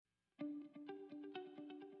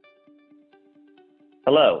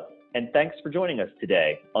Hello, and thanks for joining us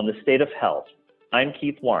today on the State of Health. I'm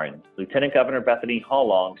Keith Warren, Lieutenant Governor Bethany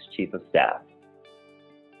Hall-Long's Chief of Staff.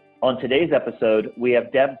 On today's episode, we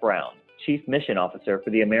have Deb Brown, Chief Mission Officer for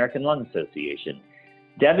the American Lung Association.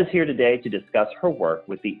 Deb is here today to discuss her work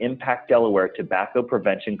with the Impact Delaware Tobacco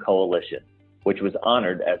Prevention Coalition, which was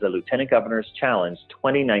honored as a Lieutenant Governor's Challenge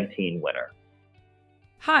 2019 winner.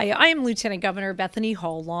 Hi, I am Lieutenant Governor Bethany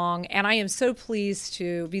Hall-Long, and I am so pleased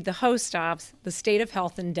to be the host of the State of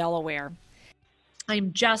Health in Delaware.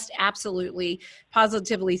 I'm just absolutely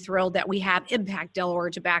positively thrilled that we have Impact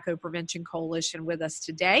Delaware Tobacco Prevention Coalition with us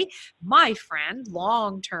today. My friend,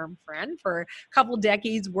 long-term friend for a couple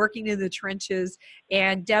decades working in the trenches.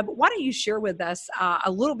 And Deb, why don't you share with us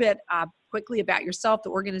a little bit quickly about yourself, the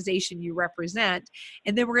organization you represent,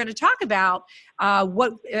 and then we're going to talk about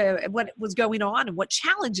what was going on and what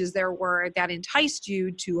challenges there were that enticed you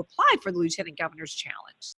to apply for the Lieutenant Governor's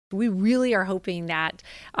Challenge. We really are hoping that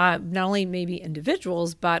not only maybe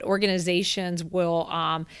individuals, but organizations will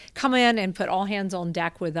come in and put all hands on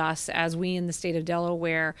deck with us as we in the state of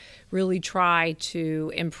Delaware really try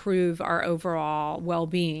to improve our overall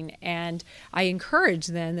well-being. And I encourage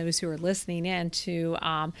then those who are listening in to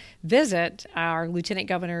visit our Lieutenant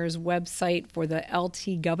Governor's website for the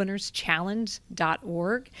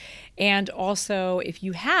ltgovernorschallenge.org. And also, if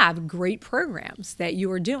you have great programs that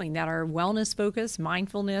you are doing that are wellness focused,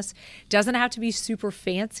 mindfulness, doesn't have to be super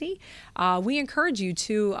fancy, we encourage you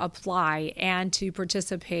to apply and to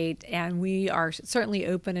participate. And we are certainly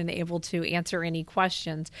open and able to answer any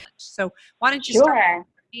questions. So why don't you start with your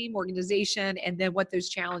team, organization, and then what those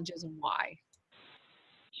challenges and why?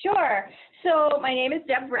 Sure. So my name is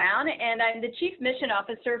Deb Brown, and I'm the Chief Mission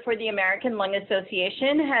Officer for the American Lung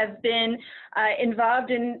Association. Have been involved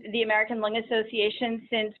in the American Lung Association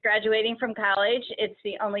since graduating from college. It's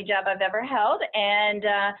the only job I've ever held, and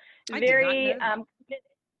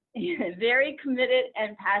very committed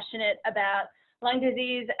and passionate about lung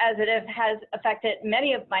disease as it has affected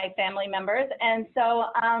many of my family members. And so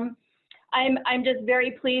I'm just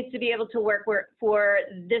very pleased to be able to work for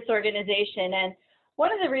this organization. And one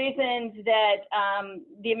of the reasons that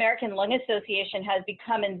the American Lung Association has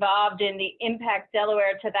become involved in the Impact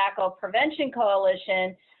Delaware Tobacco Prevention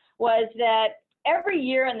Coalition was that every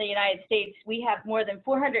year in the United States, we have more than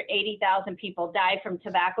 480,000 people die from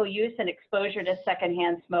tobacco use and exposure to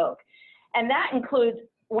secondhand smoke. And that includes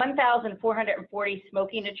 1,440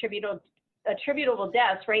 smoking attributable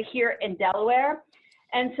deaths right here in Delaware.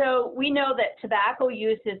 And so we know that tobacco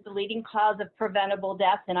use is the leading cause of preventable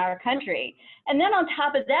deaths in our country. And then on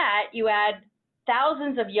top of that, you add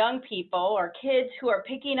thousands of young people or kids who are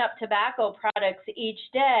picking up tobacco products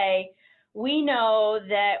each day. We know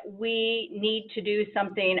that we need to do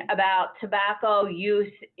something about tobacco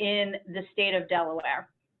use in the state of Delaware.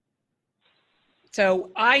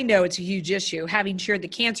 So I know it's a huge issue, having shared the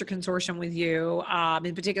Cancer Consortium with you,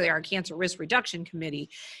 in particular our Cancer Risk Reduction Committee.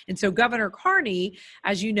 And so Governor Carney,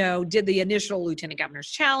 as you know, did the initial Lieutenant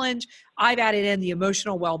Governor's Challenge. I've added in the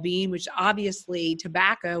emotional well-being, which obviously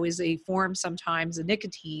tobacco is a form sometimes of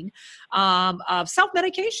nicotine, of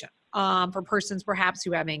self-medication. For persons perhaps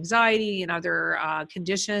who have anxiety and other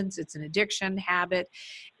conditions. It's an addiction habit.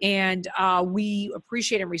 And we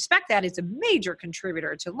appreciate and respect that. It's a major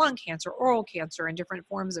contributor to lung cancer, oral cancer, and different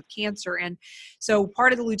forms of cancer. And so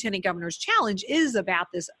part of the Lieutenant Governor's Challenge is about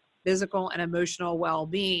this physical and emotional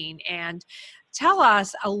well-being. And tell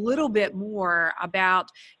us a little bit more about,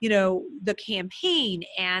 the campaign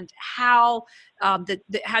and how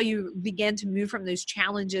how you began to move from those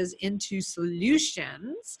challenges into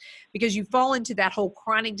solutions, because you fall into that whole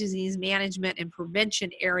chronic disease management and prevention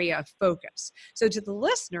area of focus. So to the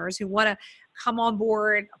listeners who want to come on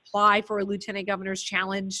board, apply for a Lieutenant Governor's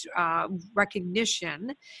Challenge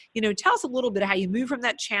recognition, tell us a little bit how you move from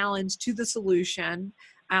that challenge to the solution.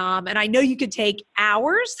 And I know you could take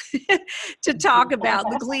hours to talk about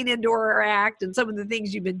the Clean Indoor Act and some of the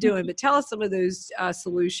things you've been doing, but tell us some of those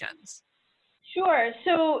solutions. Sure.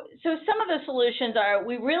 So some of the solutions are,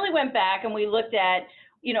 we really went back and we looked at,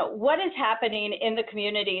 what is happening in the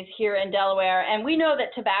communities here in Delaware. And we know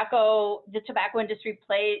that the tobacco industry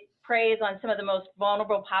preys on some of the most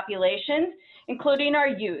vulnerable populations, including our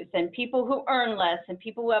youth and people who earn less and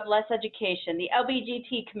people who have less education, the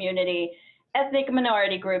LGBT community, ethnic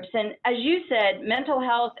minority groups, and as you said, mental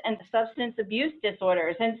health and substance abuse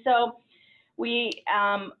disorders. And so we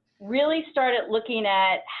really started looking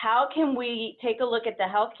at how can we take a look at the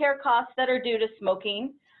healthcare costs that are due to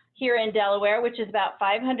smoking here in Delaware, which is about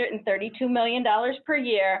 $532 million per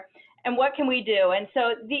year, and what can we do? And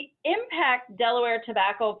so the Impact Delaware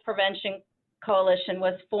Tobacco Prevention Coalition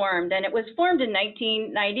was formed, and it was formed in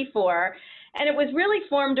 1994. And it was really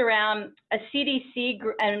formed around a CDC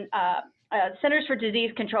and Centers for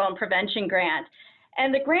Disease Control and Prevention grant.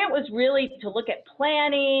 And the grant was really to look at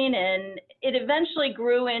planning, and it eventually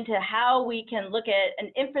grew into how we can look at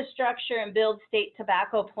an infrastructure and build state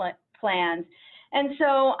tobacco plans. And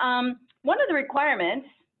so one of the requirements,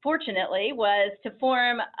 fortunately, was to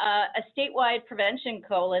form a statewide prevention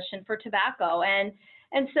coalition for tobacco.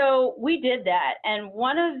 And so we did that. And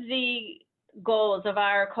one of the goals of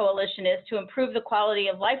our coalition is to improve the quality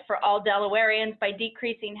of life for all Delawareans by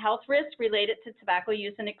decreasing health risks related to tobacco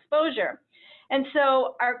use and exposure. And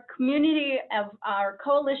so our community of our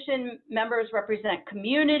coalition members represent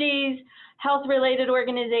communities, health-related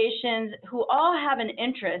organizations who all have an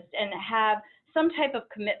interest and have some type of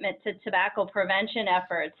commitment to tobacco prevention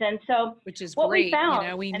efforts. And so, which is what great. we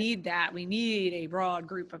found, We need that. We need a broad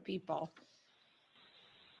group of people.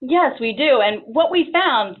 Yes, we do. And what we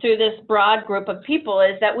found through this broad group of people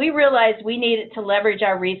is that we realized we needed to leverage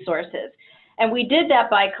our resources. And we did that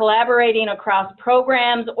by collaborating across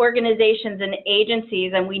programs, organizations, and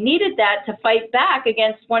agencies. And we needed that to fight back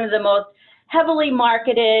against one of the most heavily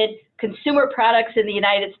marketed consumer products in the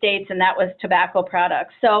United States, and that was tobacco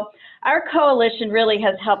products. So our coalition really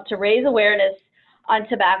has helped to raise awareness on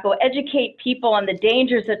tobacco, educate people on the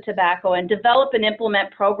dangers of tobacco, and develop and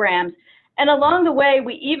implement programs. And along the way,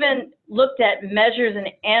 we even looked at measures and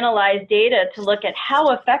analyzed data to look at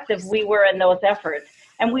how effective we were in those efforts.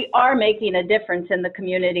 And we are making a difference in the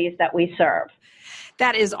communities that we serve.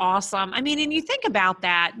 That is awesome. I mean, and you think about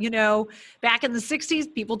that, back in the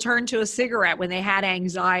 60s, people turned to a cigarette when they had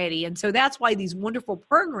anxiety. And so that's why these wonderful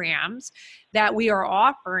programs that we are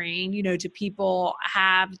offering, to people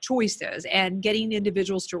have choices, and getting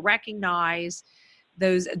individuals to recognize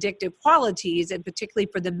those addictive qualities, and particularly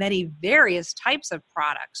for the many various types of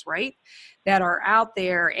products, right, that are out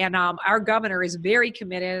there. And our governor is very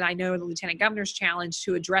committed, I know the Lieutenant Governor's challenge,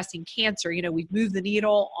 to addressing cancer. We've moved the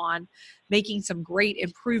needle on making some great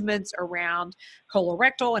improvements around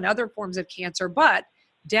colorectal and other forms of cancer. But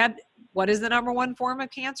Deb, what is the number one form of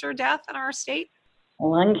cancer death in our state?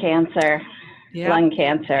 Lung cancer. Yeah. Lung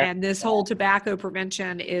cancer. And this whole tobacco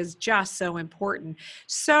prevention is just so important.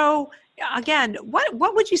 So again,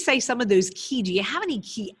 what would you say some of those do you have any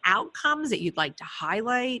key outcomes that you'd like to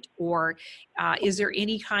highlight? Or is there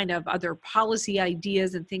any kind of other policy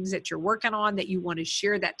ideas and things that you're working on that you want to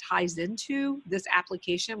share that ties into this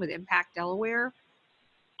application with Impact Delaware?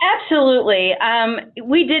 Absolutely.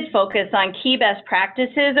 We did focus on key best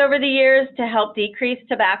practices over the years to help decrease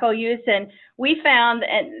tobacco use. And we found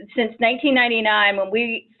since 1999, when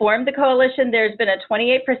we formed the coalition, there's been a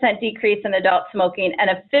 28% decrease in adult smoking and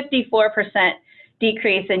a 54%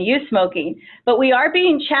 decrease in youth smoking. But we are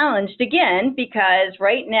being challenged again, because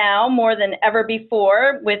right now, more than ever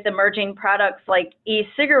before, with emerging products like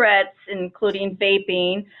e-cigarettes, including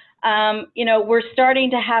vaping, we're starting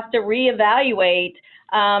to have to reevaluate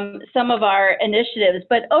some of our initiatives.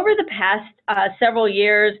 But over the past several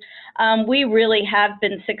years, we really have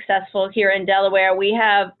been successful here in Delaware. We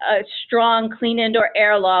have a strong clean indoor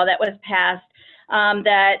air law that was passed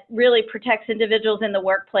that really protects individuals in the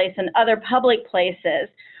workplace and other public places.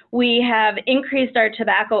 We have increased our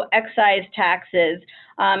tobacco excise taxes,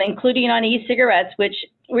 including on e-cigarettes, which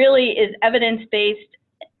really is evidence-based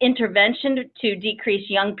intervention to decrease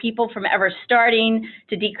young people from ever starting,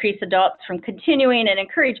 to decrease adults from continuing, and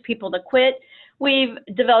encourage people to quit. We've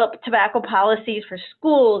developed tobacco policies for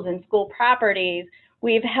schools and school properties.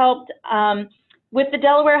 We've helped with the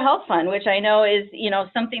Delaware Health Fund, which I know is,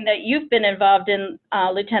 something that you've been involved in,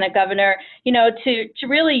 Lieutenant Governor, to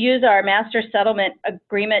really use our master settlement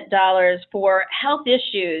agreement dollars for health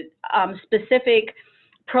issues, specific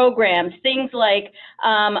programs, things like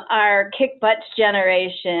our Kick Butts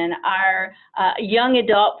generation, our young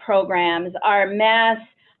adult programs, our mass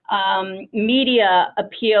media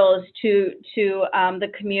appeals to the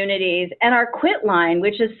communities, and our Quit Line,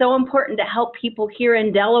 which is so important to help people here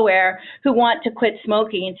in Delaware who want to quit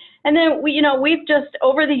smoking. And then we've just,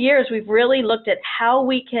 over the years, we've really looked at how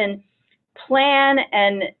we can plan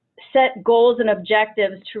and set goals and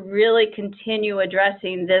objectives to really continue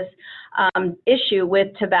addressing this issue with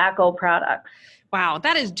tobacco products. Wow,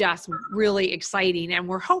 that is just really exciting. And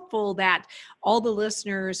we're hopeful that all the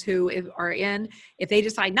listeners who are if they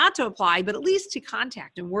decide not to apply, but at least to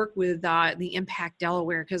contact and work with the Impact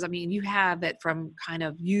Delaware, because you have it from kind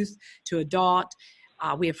of youth to adult.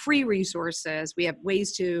 We have free resources. We have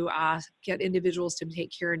ways to get individuals to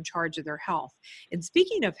take care and charge of their health. And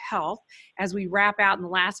speaking of health, as we wrap out in the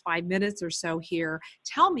last 5 minutes or so here,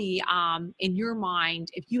 tell me, in your mind,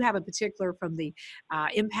 if you have a particular from the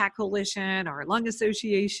Impact Coalition or Lung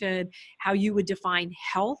Association, how you would define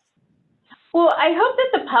health? Well, I hope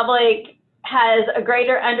that the public has a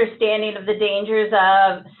greater understanding of the dangers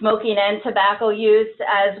of smoking and tobacco use,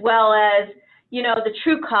 as well as, the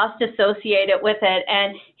true cost associated with it.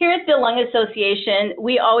 And here at the Lung Association,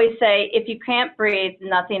 we always say, if you can't breathe,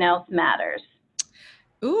 nothing else matters.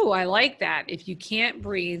 Ooh, I like that. If you can't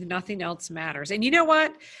breathe, nothing else matters. And you know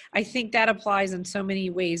what? I think that applies in so many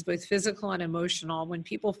ways, both physical and emotional. When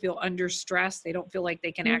people feel under stress, they don't feel like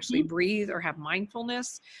they can actually breathe or have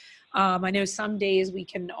mindfulness. I know some days we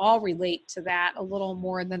can all relate to that a little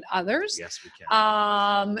more than others. Yes, we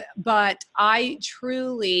can. But I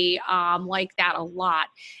truly like that a lot.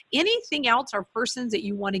 Anything else or persons that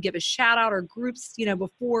you want to give a shout out or groups,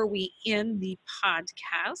 before we end the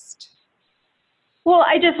podcast? Well,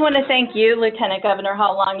 I just want to thank you, Lieutenant Governor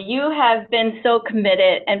Hall-Long. You have been so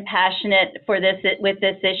committed and passionate with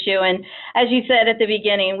this issue. And as you said at the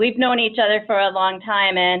beginning, we've known each other for a long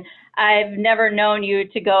time, and I've never known you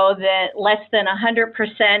to go less than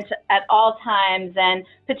 100% at all times, and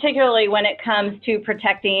particularly when it comes to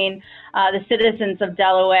protecting the citizens of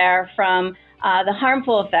Delaware from the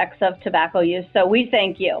harmful effects of tobacco use. So we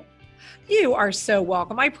thank you. You are so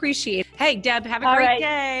welcome. I appreciate it. Hey, Deb, have a great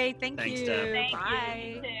day. Thanks, you. Deb. Thank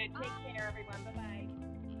Bye. You. Take care, everyone. Bye-bye.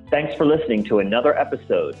 Thanks for listening to another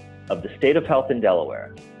episode of the State of Health in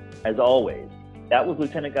Delaware. As always, that was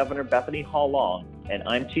Lieutenant Governor Bethany Hall-Long, and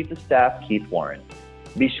I'm Chief of Staff Keith Warren.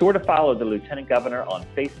 Be sure to follow the Lieutenant Governor on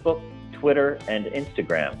Facebook, Twitter, and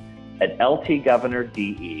Instagram at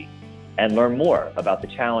LTGovernorDE, and learn more about the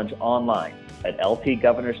challenge online at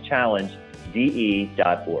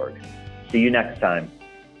ltgovernorschallengede.org. See you next time.